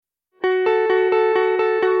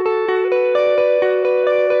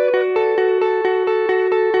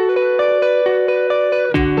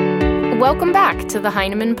Welcome back to the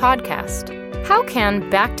Heinemann Podcast. How can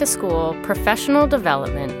back-to-school professional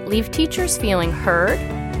development leave teachers feeling heard,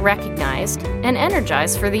 recognized, and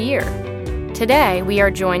energized for the year? Today, we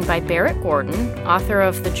are joined by Barrett Gordon, author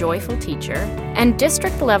of The Joyful Teacher, and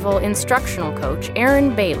district-level instructional coach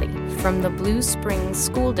Erin Bailey from the Blue Springs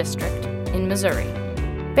School District in Missouri.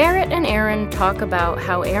 Barrett and Erin talk about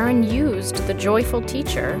how Erin used The Joyful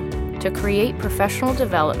Teacher to create professional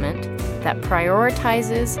development that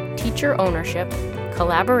prioritizes teacher ownership,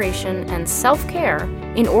 collaboration, and self-care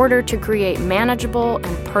in order to create manageable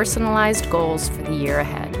and personalized goals for the year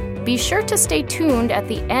ahead. Be sure to stay tuned at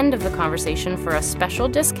the end of the conversation for a special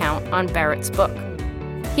discount on Barrett's book.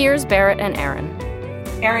 Here's Barrett and Erin.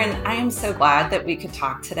 Erin, I am so glad that we could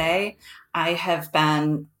talk today. I have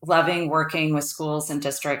been loving working with schools and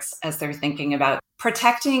districts as they're thinking about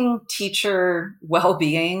protecting teacher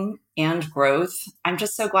well-being and growth. I'm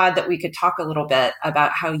just so glad that we could talk a little bit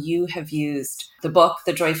about how you have used the book,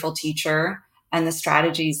 The Joyful Teacher, and the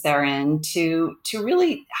strategies therein to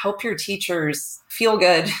really help your teachers feel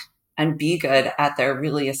good and be good at their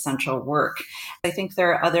really essential work. I think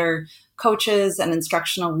there are other coaches and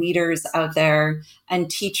instructional leaders out there and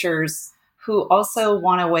teachers who also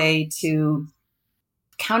want a way to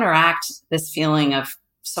counteract this feeling of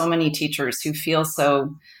so many teachers who feel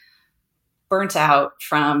so burnt out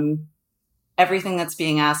from everything that's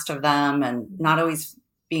being asked of them and not always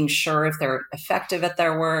being sure if they're effective at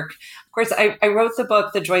their work. Of course, I wrote the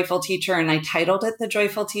book, The Joyful Teacher, and I titled it The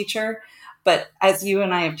Joyful Teacher. But as you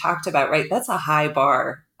and I have talked about, right, that's a high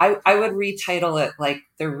bar. I would retitle it like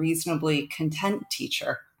The Reasonably Content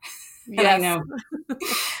Teacher. And Yes. I know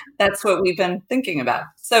that's what we've been thinking about.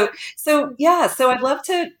 So I'd love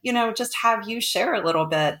to, just have you share a little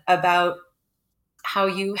bit about how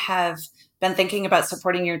you have been thinking about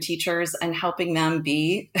supporting your teachers and helping them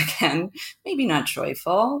be, again, maybe not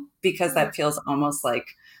joyful, because that feels almost like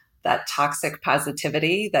that toxic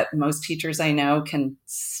positivity that most teachers I know can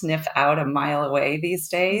sniff out a mile away these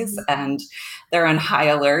days. Mm-hmm. And they're on high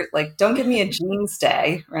alert. Like, don't give me a jeans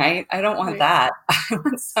day, right? I don't want that. I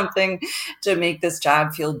want something to make this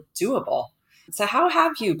job feel doable. So how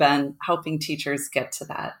have you been helping teachers get to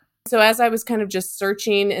that? So as I was kind of just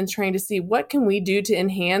searching and trying to see what can we do to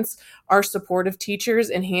enhance our support of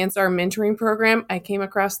teachers, enhance our mentoring program, I came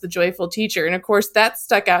across The Joyful Teacher. And of course, that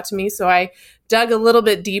stuck out to me. So I dug a little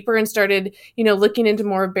bit deeper and started, looking into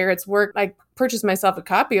more of Barrett's work. I purchased myself a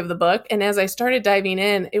copy of the book. And as I started diving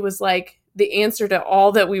in, it was like the answer to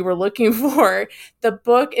all that we were looking for. The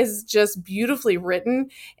book is just beautifully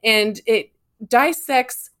written, and it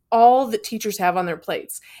dissects all that teachers have on their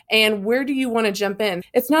plates. And where do you want to jump in?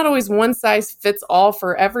 It's not always one size fits all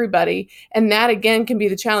for everybody. And that, again, can be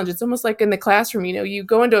the challenge. It's almost like in the classroom, you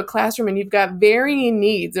go into a classroom and you've got varying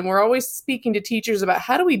needs. And we're always speaking to teachers about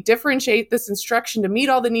how do we differentiate this instruction to meet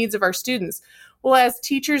all the needs of our students? Well, as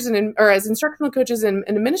teachers or as instructional coaches and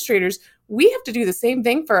administrators, we have to do the same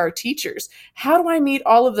thing for our teachers. How do I meet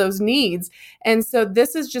all of those needs? And so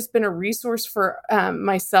this has just been a resource for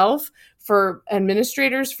myself, for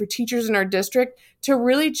administrators, for teachers in our district, to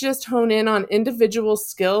really just hone in on individual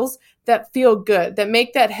skills that feel good, that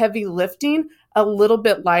make that heavy lifting a little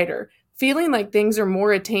bit lighter, feeling like things are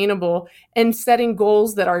more attainable and setting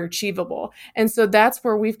goals that are achievable. And so that's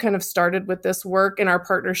where we've kind of started with this work in our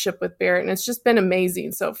partnership with Barrett. And it's just been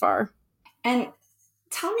amazing so far. And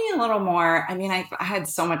tell me a little more. I mean, I had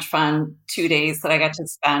so much fun 2 days that I got to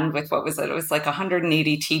spend with, what was it? It was like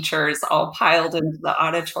 180 teachers all piled into the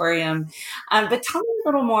auditorium. But tell me a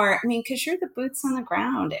little more. I mean, because you're the boots on the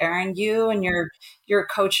ground, Erin, you and your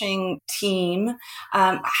coaching team.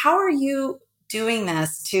 How are you doing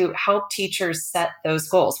this to help teachers set those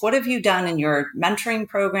goals? What have you done in your mentoring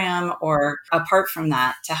program or apart from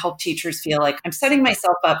that to help teachers feel like I'm setting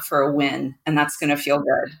myself up for a win and that's going to feel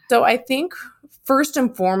good? So I think first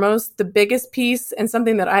and foremost, the biggest piece and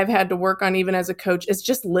something that I've had to work on even as a coach is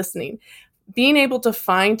just listening. Being able to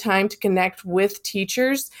find time to connect with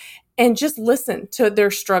teachers and just listen to their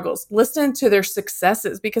struggles, listen to their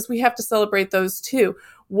successes, because we have to celebrate those too.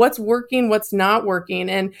 What's working, what's not working.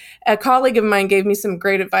 And a colleague of mine gave me some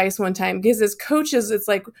great advice one time, because as coaches, it's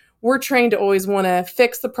like we're trained to always want to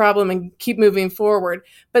fix the problem and keep moving forward.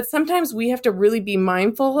 But sometimes we have to really be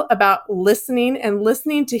mindful about listening and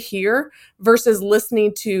listening to hear versus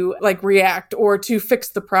listening to like react or to fix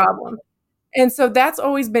the problem. And so that's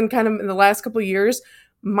always been kind of in the last couple of years,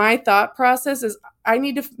 my thought process is I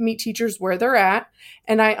need to meet teachers where they're at.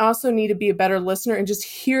 And I also need to be a better listener and just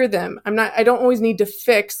hear them. I don't always need to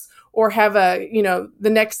fix or have the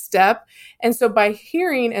next step. And so by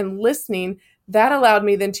hearing and listening, that allowed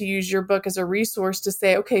me then to use your book as a resource to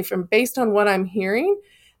say, okay, based on what I'm hearing,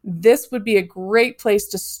 this would be a great place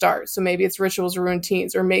to start. So maybe it's rituals or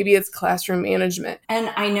routines, or maybe it's classroom management.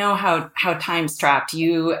 And I know how time strapped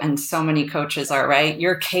you and so many coaches are, right?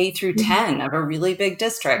 You're K through 10 of a really big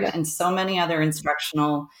district. Yeah. And so many other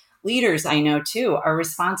instructional leaders I know too are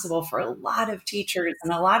responsible for a lot of teachers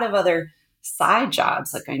and a lot of other side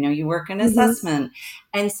jobs. Like I know you work in assessment.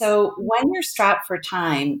 And so when you're strapped for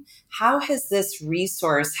time, how has this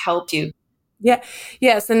resource helped you? Yeah.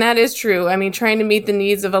 Yes. And that is true. I mean, trying to meet the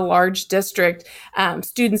needs of a large district,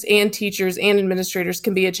 students and teachers and administrators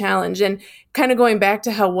can be a challenge. And kind of going back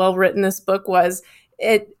to how well written this book was,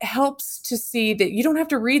 it helps to see that you don't have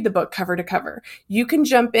to read the book cover to cover. You can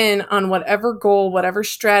jump in on whatever goal, whatever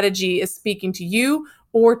strategy is speaking to you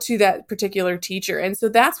or to that particular teacher. And so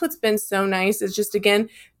that's what's been so nice, is just, again,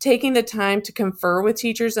 taking the time to confer with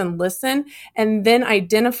teachers and listen, and then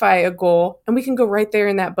identify a goal. And we can go right there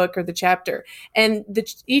in that book or the chapter. And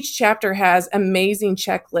each chapter has amazing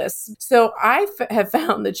checklists. So I have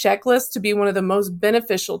found the checklist to be one of the most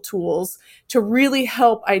beneficial tools to really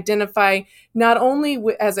help identify not only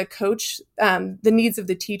as a coach the needs of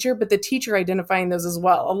the teacher, but the teacher identifying those as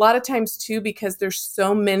well. A lot of times too, because there's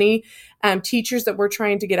so many teachers that we're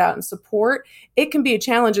trying to get out and support, it can be a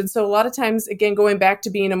challenge. And so a lot of times, again, going back to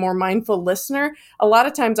being a more mindful listener, a lot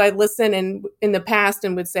of times I listen in the past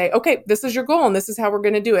and would say, okay, this is your goal and this is how we're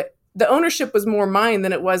going to do it. The ownership was more mine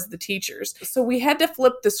than it was the teachers. So we had to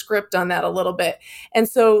flip the script on that a little bit. And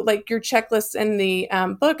so like your checklists in the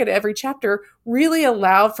book at every chapter really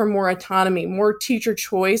allowed for more autonomy, more teacher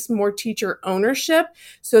choice, more teacher ownership,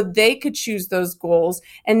 so they could choose those goals.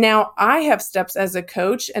 And now I have steps as a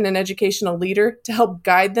coach and an educational leader to help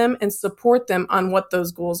guide them and support them on what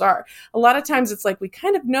those goals are. A lot of times it's like we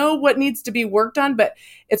kind of know what needs to be worked on, but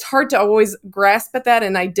it's hard to always grasp at that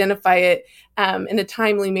and identify it in a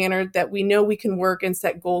timely manner that we know we can work and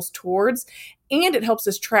set goals towards. And it helps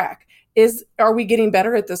us track. Are we getting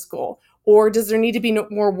better at this goal? Or does there need to be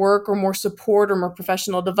more work or more support or more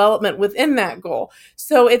professional development within that goal?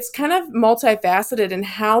 So it's kind of multifaceted in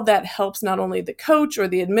how that helps not only the coach or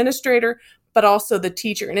the administrator, but also the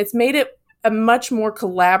teacher. And it's made it a much more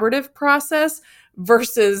collaborative process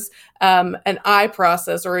versus an I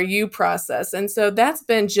process or a you process. And so that's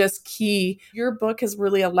been just key. Your book has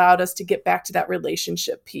really allowed us to get back to that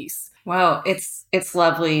relationship piece. Well, it's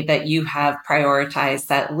lovely that you have prioritized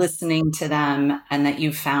that listening to them and that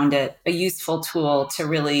you found it a useful tool to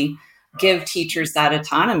really give teachers that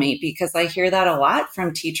autonomy, because I hear that a lot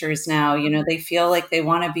from teachers now. You know, they feel like they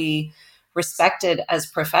want to be respected as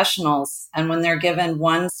professionals. And when they're given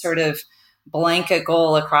one sort of blanket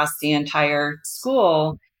goal across the entire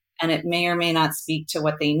school, and it may or may not speak to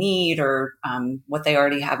what they need or what they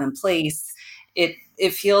already have in place, it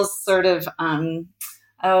feels sort of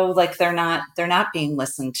like they're not being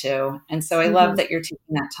listened to. And so I love that you're taking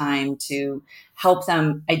that time to help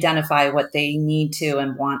them identify what they need to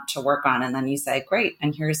and want to work on. And then you say, great,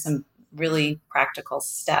 and here's some really practical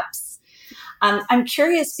steps. I'm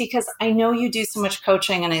curious because I know you do so much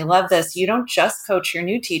coaching, and I love this. You don't just coach your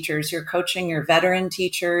new teachers, you're coaching your veteran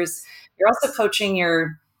teachers. You're also coaching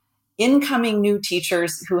your incoming new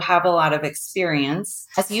teachers who have a lot of experience.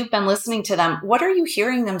 As you've been listening to them, what are you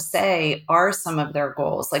hearing them say are some of their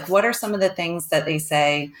goals? Like, what are some of the things that they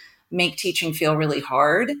say make teaching feel really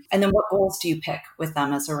hard? And then what goals do you pick with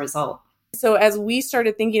them as a result? So as we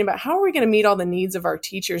started thinking about how are we going to meet all the needs of our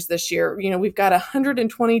teachers this year, we've got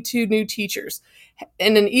 122 new teachers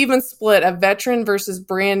and an even split of veteran versus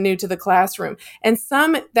brand new to the classroom. And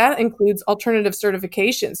some that includes alternative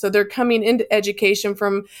certification. So they're coming into education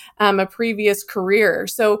from a previous career.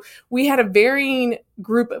 So we had a varying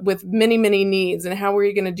group with many, many needs, and how were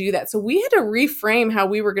you going to do that? So we had to reframe how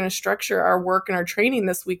we were going to structure our work and our training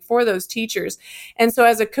this week for those teachers. And so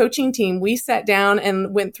as a coaching team, we sat down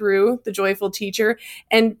and went through the Joyful Teacher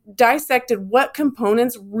and dissected what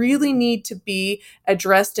components really need to be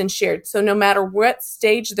addressed and shared. So no matter what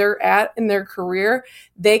stage they're at in their career,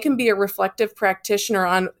 they can be a reflective practitioner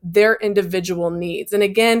on their individual needs. And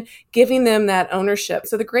again, giving them that ownership.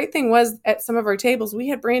 So the great thing was at some of our tables, we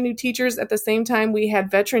had brand new teachers at the same time we had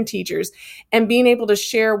veteran teachers, and being able to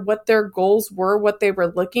share what their goals were, what they were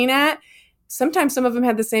looking at. Sometimes some of them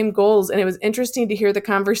had the same goals, and it was interesting to hear the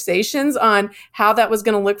conversations on how that was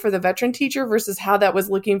going to look for the veteran teacher versus how that was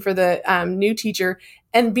looking for the new teacher,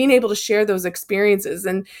 and being able to share those experiences.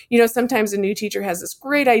 And, sometimes a new teacher has this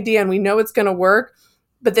great idea and we know it's going to work,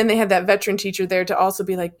 but then they have that veteran teacher there to also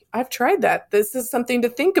be like, I've tried that. This is something to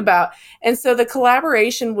think about. And so the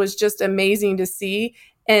collaboration was just amazing to see,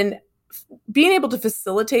 and being able to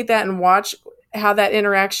facilitate that and watch how that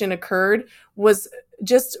interaction occurred was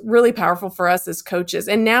just really powerful for us as coaches.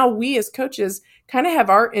 And now we as coaches kind of have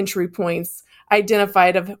our entry points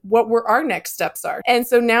identified of what our next steps are. And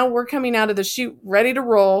so now we're coming out of the chute ready to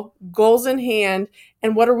roll, goals in hand,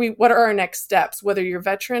 and what are our next steps, whether you're a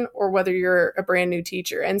veteran or whether you're a brand new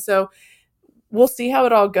teacher. And so we'll see how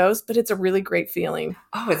it all goes, but it's a really great feeling.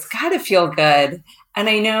 Oh, it's got to feel good. And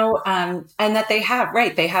I know, and that they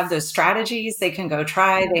have those strategies they can go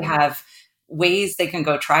try. They have ways they can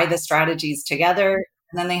go try the strategies together.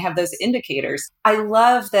 And then they have those indicators. I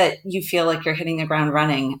love that you feel like you're hitting the ground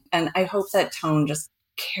running. And I hope that tone just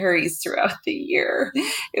carries throughout the year.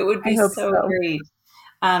 It would be so great.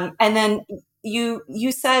 And then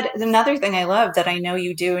you said another thing I love that I know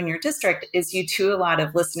you do in your district is you do a lot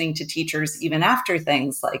of listening to teachers even after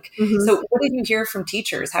things like, so what did you hear from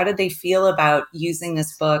teachers? How did they feel about using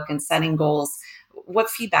this book and setting goals? What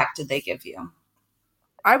feedback did they give you?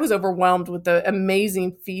 I was overwhelmed with the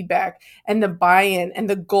amazing feedback and the buy-in and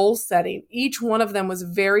the goal setting. Each one of them was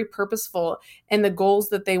very purposeful in the goals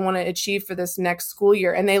that they want to achieve for this next school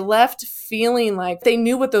year. And they left feeling like they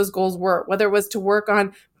knew what those goals were, whether it was to work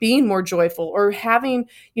on being more joyful or having,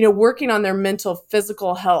 working on their mental,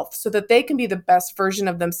 physical health so that they can be the best version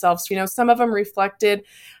of themselves. Some of them reflected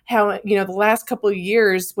how, the last couple of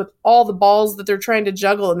years with all the balls that they're trying to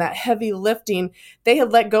juggle and that heavy lifting, they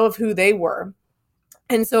had let go of who they were.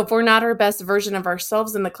 And so if we're not our best version of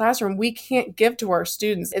ourselves in the classroom, we can't give to our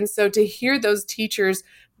students. And so to hear those teachers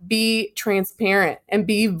be transparent and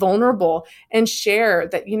be vulnerable and share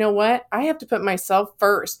that, I have to put myself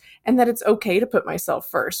first and that it's okay to put myself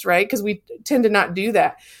first, right? Because we tend to not do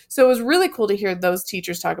that. So it was really cool to hear those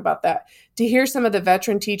teachers talk about that, to hear some of the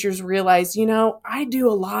veteran teachers realize, I do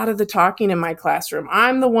a lot of the talking in my classroom.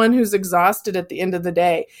 I'm the one who's exhausted at the end of the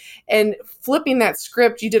day. And flipping that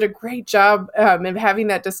script, you did a great job of having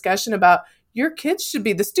that discussion about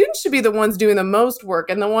the students should be the ones doing the most work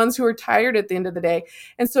and the ones who are tired at the end of the day.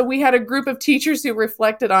 And so we had a group of teachers who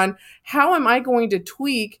reflected on how am I going to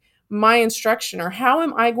tweak my instruction or how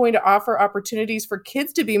am I going to offer opportunities for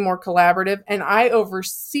kids to be more collaborative? And I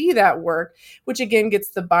oversee that work, which again gets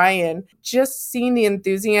the buy-in. Just seeing the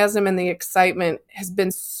enthusiasm and the excitement has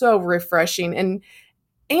been so refreshing. And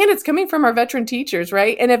it's coming from our veteran teachers,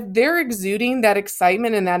 right? And if they're exuding that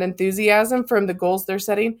excitement and that enthusiasm from the goals they're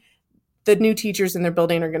setting, the new teachers in their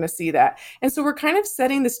building are going to see that. And so we're kind of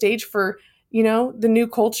setting the stage for, the new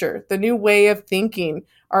culture, the new way of thinking,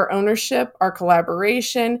 our ownership, our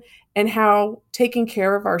collaboration, and how taking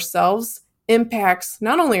care of ourselves impacts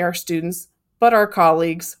not only our students, but our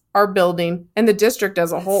colleagues, our building, and the district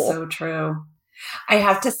as a whole. So true. I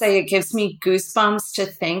have to say, it gives me goosebumps to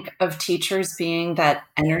think of teachers being that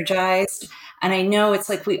energized. And I know it's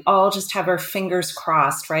like we all just have our fingers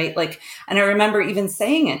crossed, right? And I remember even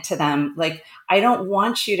saying it to them, I don't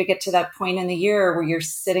want you to get to that point in the year where you're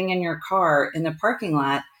sitting in your car in the parking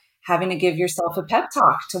lot, having to give yourself a pep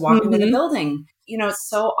talk to walk into the building.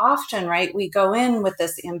 So often, right? We go in with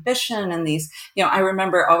this ambition and these, I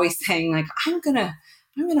remember always saying I'm going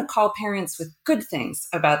to call parents with good things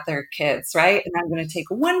about their kids, right? And I'm going to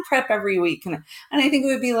take one prep every week. And I think it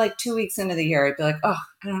would be 2 weeks into the year, I'd be like, oh,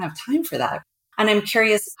 I don't have time for that. And I'm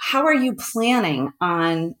curious, how are you planning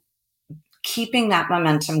on keeping that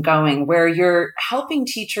momentum going where you're helping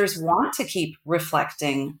teachers want to keep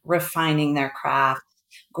reflecting, refining their craft,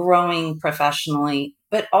 growing professionally,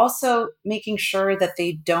 but also making sure that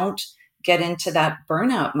they don't get into that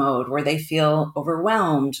burnout mode where they feel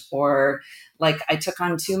overwhelmed or like I took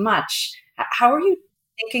on too much? How are you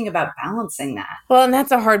thinking about balancing that? Well, and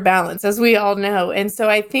that's a hard balance, as we all know. And so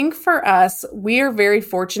I think for us, we are very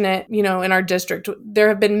fortunate, in our district. There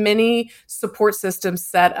have been many support systems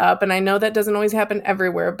set up, and I know that doesn't always happen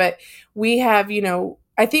everywhere, but we have,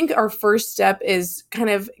 I think our first step is kind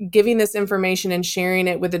of giving this information and sharing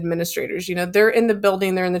it with administrators. They're in the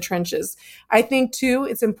building, they're in the trenches. I think too,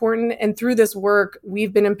 it's important. And through this work,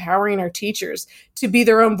 we've been empowering our teachers to be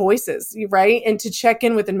their own voices, right? And to check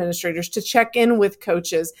in with administrators, to check in with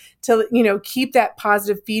coaches, to, keep that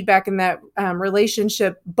positive feedback and that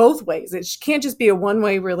relationship both ways. It can't just be a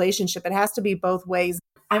one-way relationship. It has to be both ways.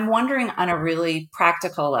 I'm wondering on a really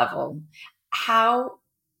practical level, how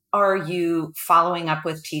are you following up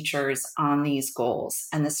with teachers on these goals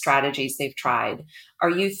and the strategies they've tried? Are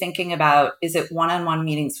you thinking about, is it one-on-one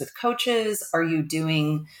meetings with coaches? Are you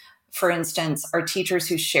doing, for instance, are teachers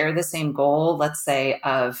who share the same goal, let's say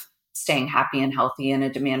of staying happy and healthy in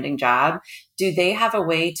a demanding job, do they have a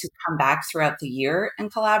way to come back throughout the year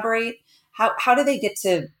and collaborate? How do they get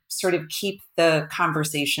to sort of keep the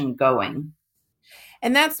conversation going?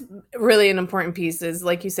 And that's really an important piece is,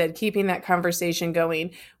 like you said, keeping that conversation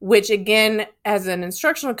going, which again, as an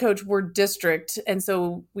instructional coach, we're district. And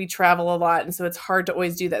so we travel a lot. And so it's hard to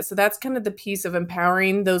always do that. So that's kind of the piece of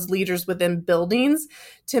empowering those leaders within buildings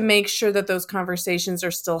to make sure that those conversations are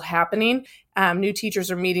still happening. New teachers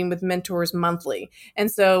are meeting with mentors monthly. And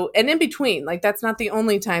so, and in between, like that's not the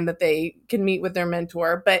only time that they can meet with their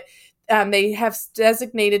mentor, but they have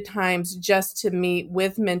designated times just to meet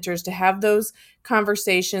with mentors, to have those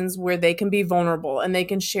conversations where they can be vulnerable and they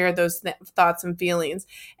can share those thoughts and feelings.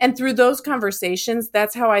 And through those conversations,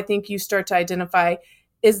 that's how I think you start to identify,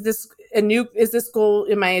 is this goal,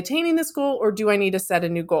 am I attaining this goal, or do I need to set a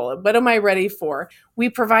new goal? What am I ready for? We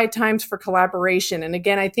provide times for collaboration. And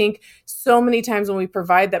again, I think so many times when we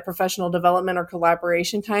provide that professional development or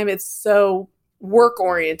collaboration time, it's so work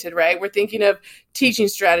oriented, right? We're thinking of teaching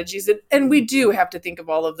strategies, and we do have to think of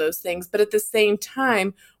all of those things. But at the same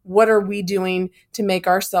time, what are we doing to make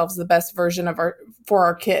ourselves the best version of for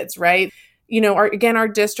our kids, right? Our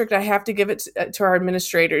district, I have to give it to our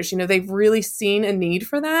administrators. They've really seen a need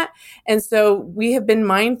for that. And so we have been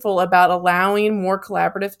mindful about allowing more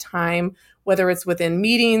collaborative time, whether it's within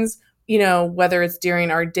meetings, whether it's during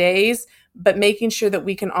our days, but making sure that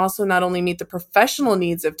we can also not only meet the professional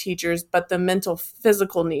needs of teachers, but the mental,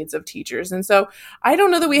 physical needs of teachers. And so I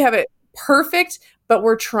don't know that we have it perfect, but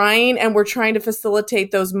we're trying to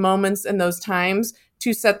facilitate those moments and those times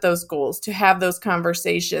to set those goals, to have those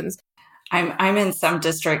conversations. I'm in some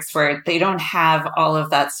districts where they don't have all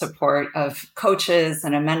of that support of coaches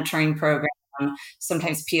and a mentoring program.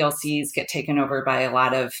 Sometimes PLCs get taken over by a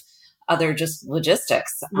lot of other just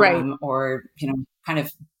logistics, right, or, kind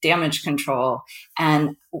of damage control.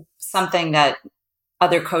 And something that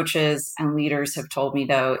other coaches and leaders have told me,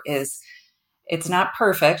 though, is it's not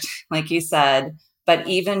perfect, like you said, but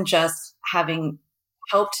even just having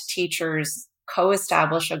helped teachers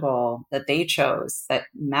co-establish a goal that they chose that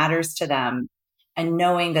matters to them, and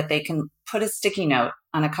knowing that they can put a sticky note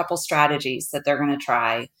on a couple strategies that they're going to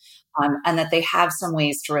try, and that they have some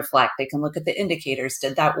ways to reflect. They can look at the indicators.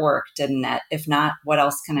 Did that work? Didn't it? If not, what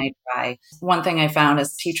else can I try? One thing I found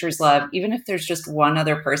is teachers love, even if there's just one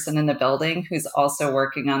other person in the building who's also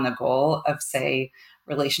working on the goal of, say,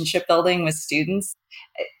 relationship building with students,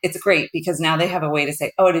 it's great because now they have a way to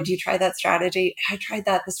say, oh, did you try that strategy? I tried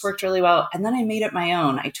that. This worked really well. And then I made it my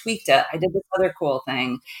own. I tweaked it. I did this other cool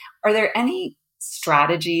thing. Are there any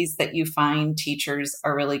strategies that you find teachers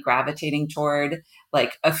are really gravitating toward,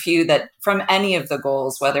 like a few that from any of the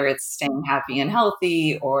goals, whether it's staying happy and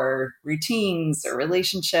healthy or routines or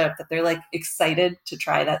relationship, that they're like excited to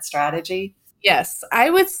try that strategy? Yes, I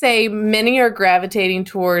would say many are gravitating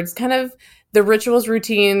towards kind of the rituals,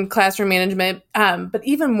 routine, classroom management, but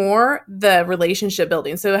even more the relationship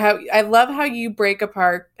building. So I love how you break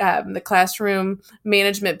apart the classroom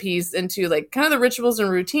management piece into like kind of the rituals and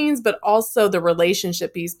routines, but also the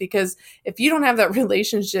relationship piece, because if you don't have that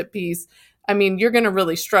relationship piece, I mean, you're going to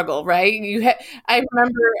really struggle, right? I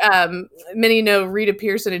remember many know Rita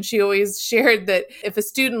Pearson, and she always shared that if a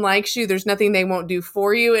student likes you, there's nothing they won't do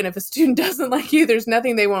for you. And if a student doesn't like you, there's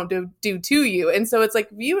nothing they won't do to you. And so it's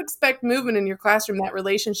like, if you expect movement in your classroom, that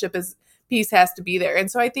relationship piece has to be there. And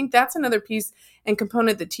so I think that's another piece and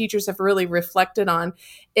component that teachers have really reflected on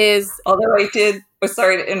is, although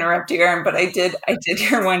sorry to interrupt you, Erin, but I did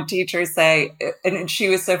hear one teacher say, and she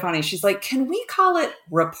was so funny. She's like, can we call it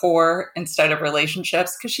rapport instead of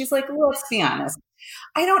relationships? Because she's like, let's be honest,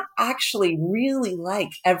 I don't actually really like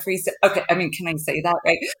okay, I mean, can I say that,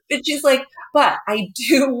 right? But she's like, but I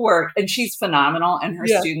do work, and she's phenomenal, and her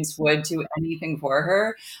students would do anything for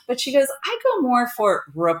her. But she goes, I go more for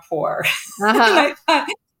rapport. And I thought,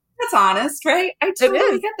 that's honest, right? I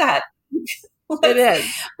totally get that. It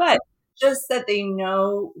is. But just that they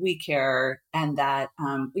know we care, and that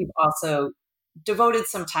we've also devoted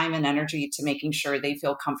some time and energy to making sure they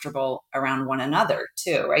feel comfortable around one another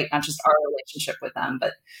too, right? Not just our relationship with them,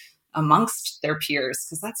 but amongst their peers,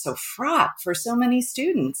 because that's so fraught for so many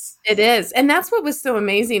students. It is. And that's what was so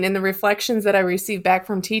amazing in the reflections that I received back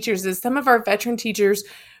from teachers is some of our veteran teachers,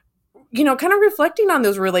 kind of reflecting on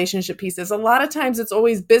those relationship pieces. A lot of times it's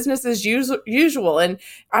always business as usual. And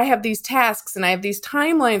I have these tasks and I have these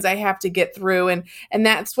timelines I have to get through. And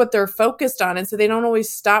that's what they're focused on. And so they don't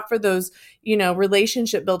always stop for those,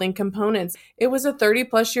 relationship building components. It was a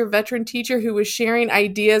 30+ year veteran teacher who was sharing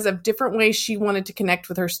ideas of different ways she wanted to connect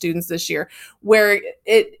with her students this year, where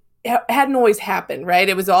it hadn't always happened, right?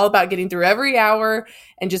 It was all about getting through every hour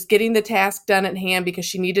and just getting the task done at hand because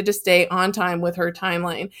she needed to stay on time with her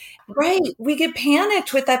timeline. Right. We get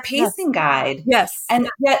panicked with that pacing guide. Yes. And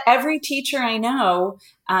yet every teacher I know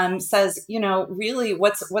says, really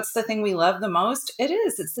what's the thing we love the most?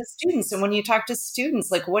 It's the students. And when you talk to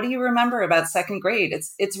students, like, what do you remember about second grade?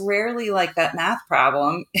 It's rarely like that math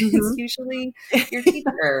problem. It's usually your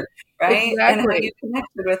teacher, right? Exactly. And how you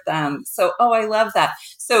connected with them. So, I love that.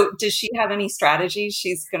 So does she have any strategies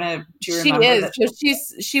she's going to, do you remember? She is.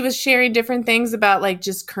 So she was sharing different things about like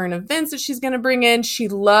just current events that she's going to bring in. She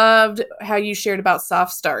loved how you shared about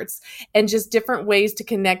soft starts and just different ways to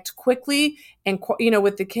connect quickly and,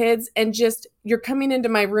 with the kids. And just, you're coming into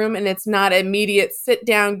my room and it's not immediate, sit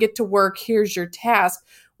down, get to work, here's your task,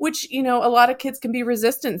 which, a lot of kids can be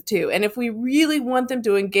resistant to. And if we really want them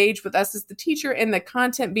to engage with us as the teacher and the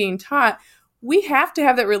content being taught, we have to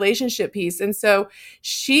have that relationship piece. And so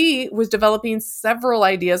she was developing several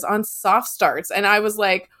ideas on soft starts. And I was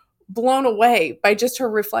like blown away by just her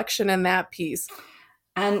reflection in that piece.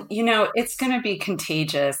 And, it's going to be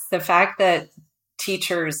contagious. The fact that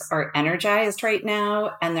teachers are energized right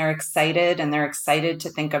now and they're excited to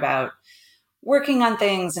think about working on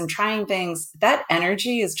things and trying things, that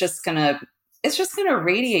energy is just going to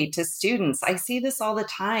radiate to students. I see this all the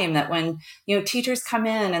time, that when, teachers come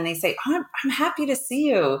in and they say, I'm happy to see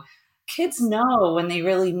you. Kids know when they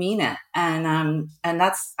really mean it. And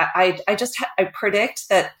that's, I predict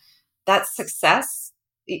that success,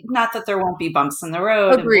 not that there won't be bumps in the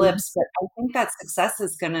road and blips, but I think that success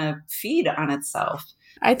is going to feed on itself.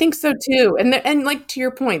 I think so too. And like, to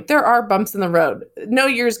your point, there are bumps in the road. No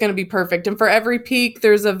year is going to be perfect. And for every peak,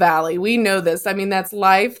 there's a valley. We know this. I mean, that's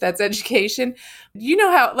life, that's education. You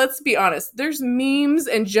know how, let's be honest, there's memes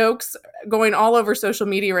and jokes going all over social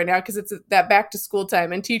media right now because it's that back to school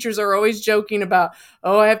time. And teachers are always joking about,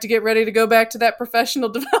 I have to get ready to go back to that professional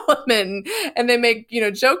development. And they make,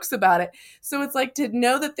 jokes about it. So it's like, to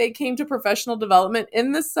know that they came to professional development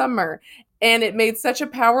in the summer and it made such a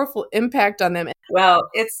powerful impact on them. Well,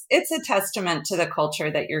 it's a testament to the culture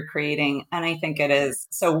that you're creating. And I think it is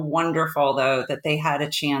so wonderful, though, that they had a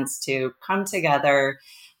chance to come together,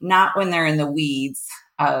 not when they're in the weeds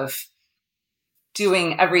of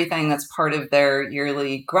doing everything that's part of their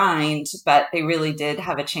yearly grind, but they really did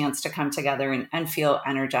have a chance to come together and feel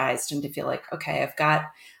energized and to feel like, okay, I've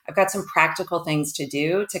got some practical things to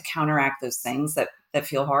do to counteract those things that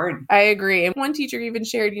feel hard. I agree. And one teacher even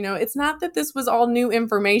shared, it's not that this was all new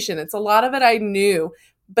information. It's a lot of it I knew,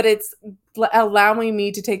 but it's allowing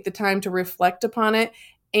me to take the time to reflect upon it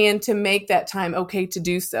and to make that time okay to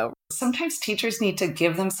do so. Sometimes teachers need to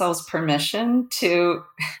give themselves permission to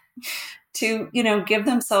give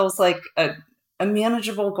themselves like a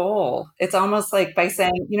manageable goal. It's almost like by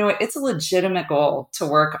saying, it's a legitimate goal to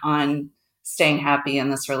work on staying happy in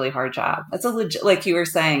this really hard job. That's like you were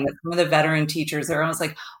saying, that some of the veteran teachers are almost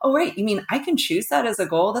like, oh, right, you mean I can choose that as a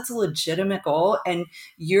goal? That's a legitimate goal. And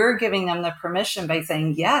you're giving them the permission by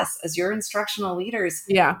saying yes, as your instructional leaders.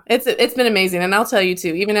 Yeah, it's been amazing. And I'll tell you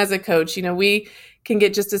too, even as a coach, we can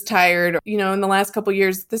get just as tired, in the last couple of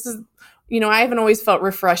years, this is, I haven't always felt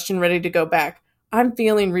refreshed and ready to go back. I'm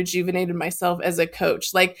feeling rejuvenated myself as a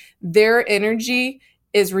coach. Like, their energy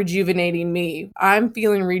is rejuvenating me. I'm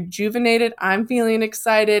feeling rejuvenated. I'm feeling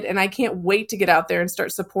excited. And I can't wait to get out there and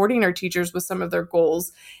start supporting our teachers with some of their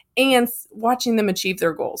goals and watching them achieve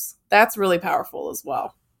their goals. That's really powerful as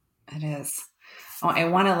well. It is. Oh, I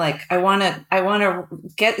want to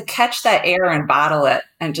catch that air and bottle it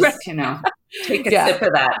and just, take a sip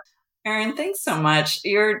of that. Erin, thanks so much.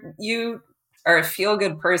 You are a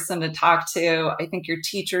feel-good person to talk to. I think your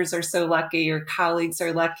teachers are so lucky. Your colleagues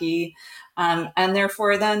are lucky. And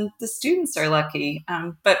therefore, then the students are lucky.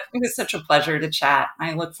 But it was such a pleasure to chat.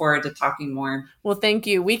 I look forward to talking more. Well, thank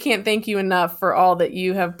you. We can't thank you enough for all that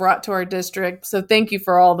you have brought to our district. So thank you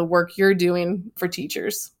for all the work you're doing for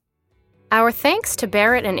teachers. Our thanks to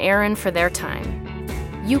Barrett and Erin for their time.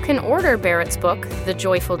 You can order Barrett's book, The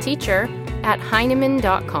Joyful Teacher, at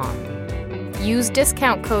Heinemann.com. Use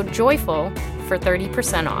discount code JOYFUL for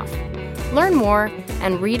 30% off. Learn more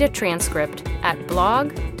and read a transcript at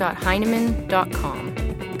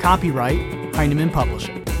blog.heinemann.com. Copyright Heinemann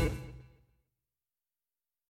Publishing.